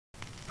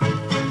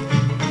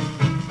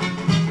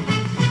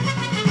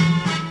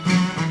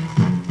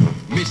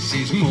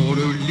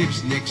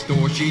lives next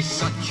door. She's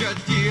such a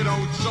dear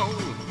old soul.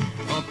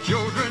 Of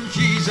children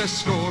she's a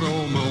score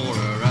or more.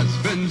 Her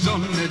husband's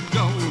on the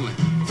dole.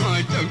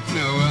 I don't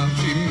know how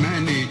she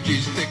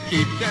manages to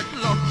keep that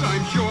lot,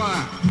 I'm sure.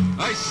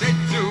 I said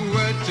to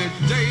her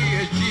today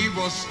as she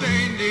was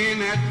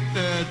standing at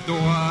the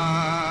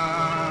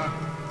door,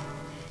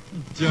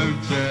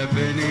 don't have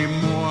any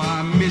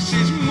more,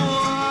 Mrs.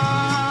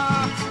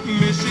 Moore.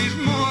 Mrs.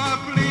 Moore,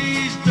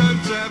 please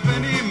don't have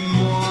any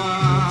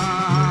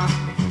more.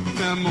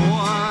 The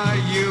more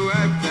you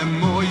have, the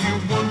more you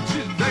want,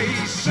 they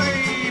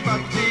say.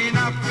 But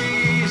enough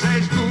is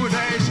as good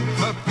as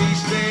a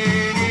feast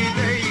any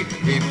day.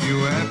 If you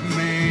have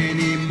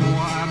many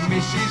more,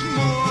 Mrs.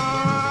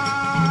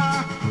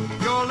 Moore,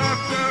 you'll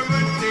have to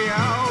rent the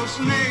house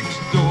next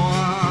door.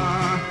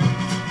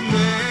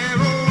 They're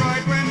all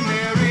right when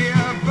they're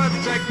here, but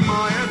take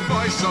my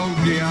advice, oh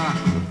dear,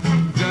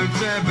 don't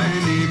have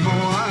any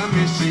more,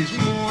 Mrs.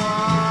 Moore.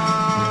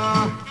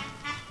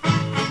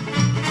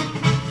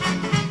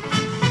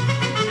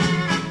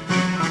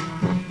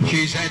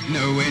 She's had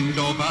no end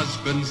of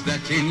husbands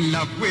that in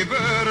love with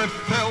her have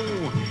fell,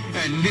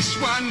 and this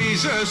one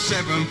is her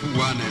 7th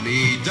one, and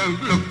he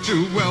don't look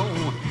too well.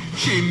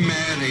 She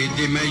married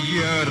him a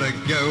year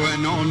ago,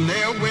 and on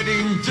their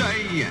wedding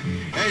day,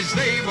 as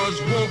they was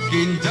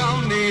walking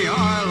down the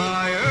aisle,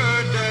 I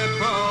heard the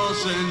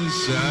parson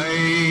say,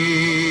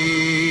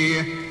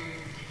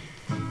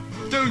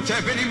 don't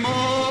have any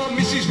more,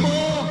 Mrs.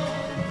 Moore.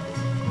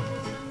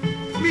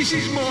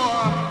 Mrs.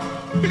 Moore,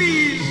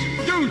 please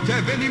don't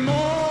have any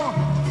more.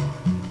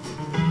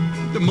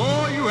 The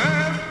more you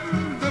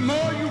have, the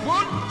more you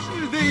want,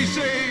 they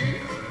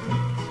say.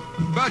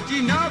 But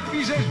enough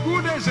is as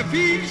good as a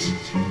feast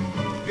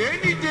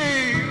any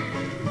day.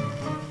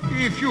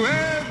 If you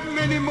have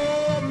many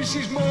more,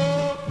 Mrs.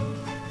 Moore,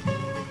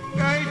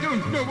 I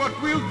don't know what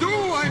we'll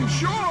do, I'm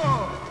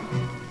sure.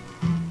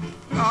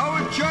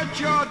 Our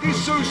churchyard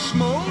is so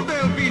small,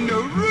 there'll be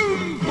no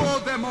room for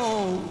them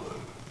all.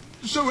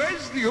 So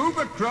as the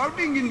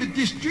overcrowding in the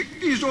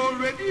district is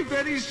already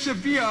very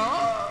severe,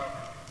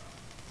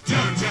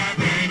 don't have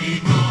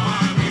any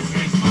more,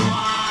 Mrs.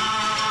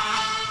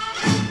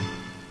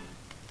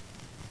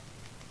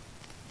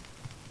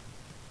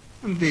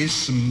 Moore.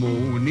 This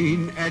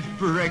morning at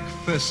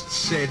breakfast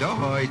said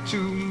I to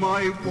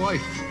my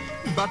wife,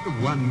 but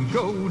one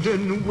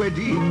golden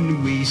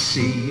wedding we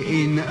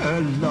see in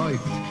her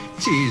life.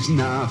 'Tis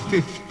now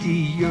 50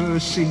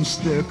 years since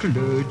the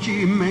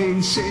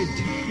clergyman said,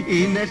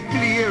 in that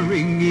clear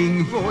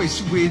ringing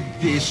voice, with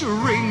this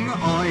ring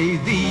I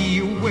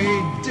thee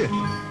wed.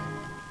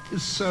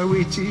 So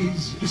it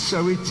is,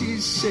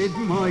 said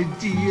my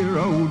dear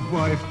old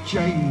wife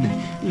Jane.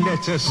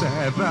 Let us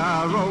have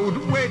our old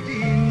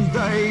wedding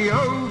day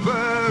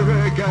over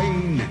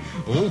again.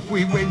 Off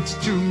we went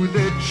to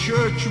the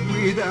church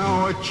with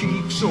our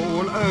cheeks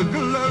all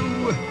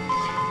aglow,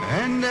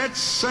 and that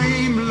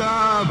same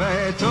love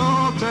at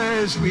heart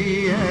as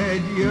we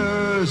had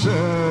years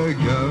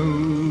ago.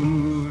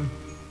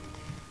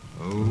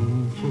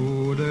 Oh,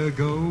 for the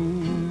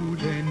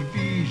golden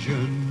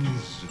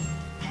visions,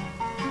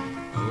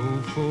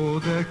 oh, for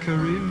the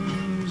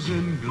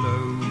crimson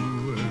glow,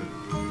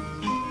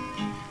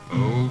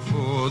 oh,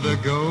 for the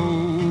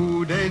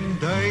golden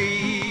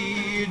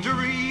daydreams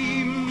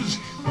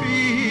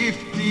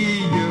 50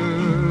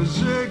 years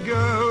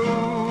ago.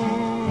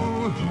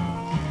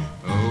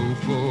 Oh,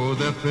 for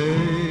the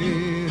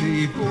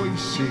fairy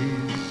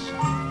voices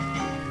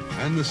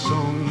and the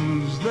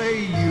songs they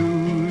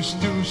used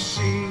to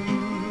sing,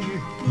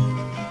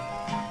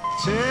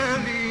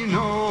 telling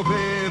of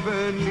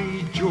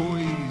heavenly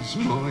joys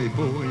my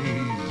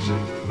boys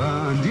had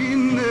found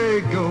in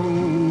the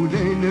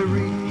golden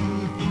ring.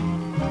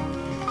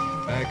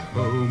 Back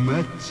home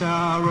at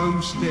our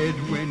homestead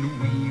when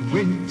we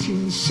went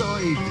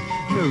inside,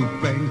 no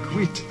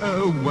banquet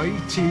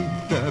awaited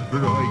the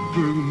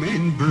bridegroom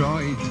and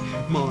bride.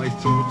 My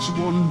thoughts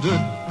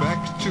wandered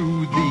back to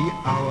the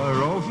hour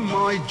of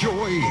my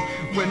joy,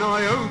 when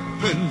I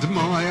opened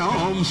my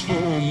arms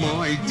for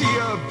my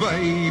dear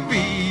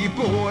baby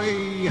boy.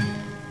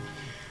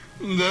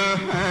 The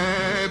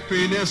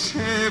happiness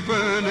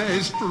heaven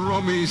has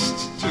promised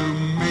to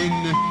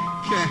men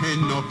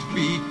cannot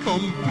be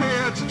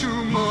compared to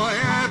my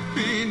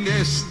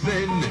happiness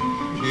then.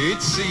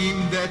 It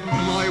seemed that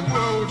my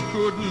world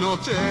could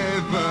not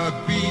ever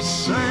be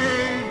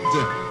sad.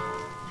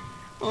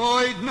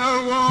 I'd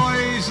no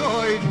eyes,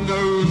 I'd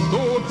no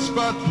thoughts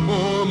but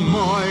for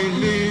my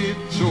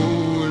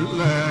little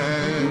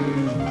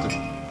lad.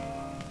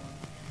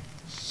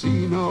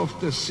 Scene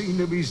after scene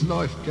of his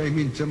life came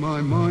into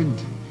my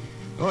mind.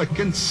 I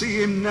can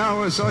see him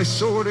now as I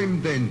saw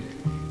him then,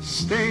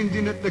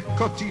 standing at the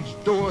cottage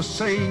door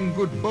saying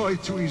goodbye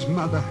to his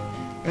mother,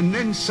 and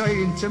then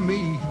saying to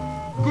me,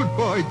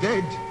 "Goodbye,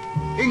 Dad.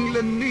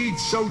 England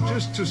needs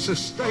soldiers to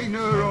sustain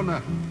her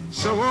honour,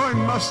 so I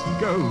must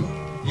go.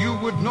 You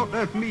would not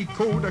have me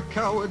called a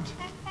coward."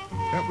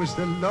 That was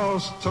the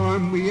last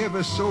time we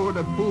ever saw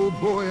the poor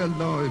boy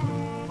alive.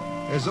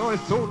 As I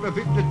thought of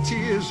it, the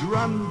tears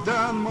run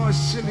down my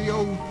silly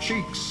old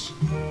cheeks.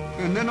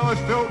 And then I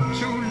felt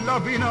two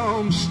loving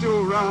arms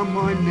still round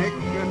my neck,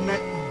 and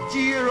that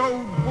dear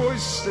old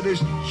voice that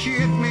has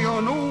cheered me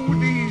on all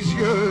these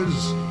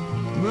years,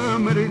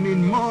 murmuring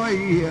in my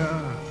ear,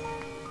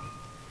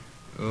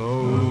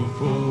 oh,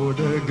 for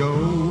the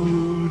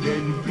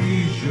golden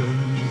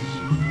visions,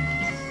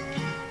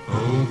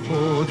 oh,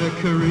 for the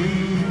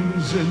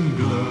crimson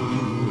glow,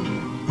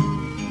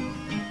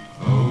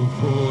 oh,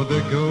 for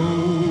the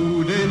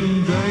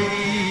golden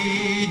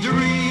daydreams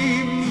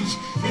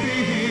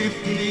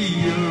 50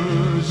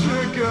 years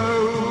ago,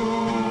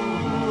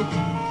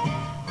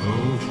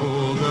 oh,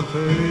 for the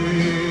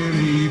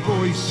fairy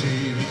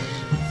voices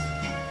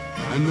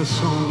and the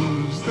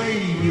songs they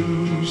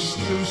used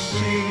to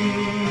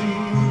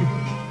sing,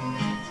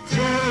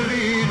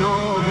 telling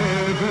of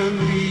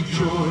heavenly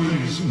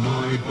joys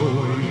my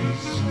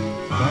boys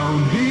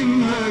found in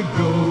the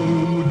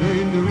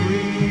golden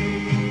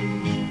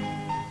ring,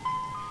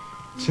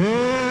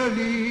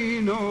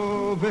 telling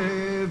of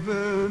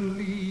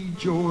heavenly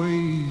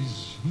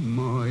joys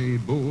my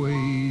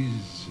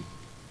boys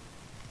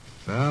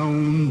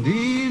found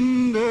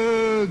in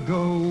the golden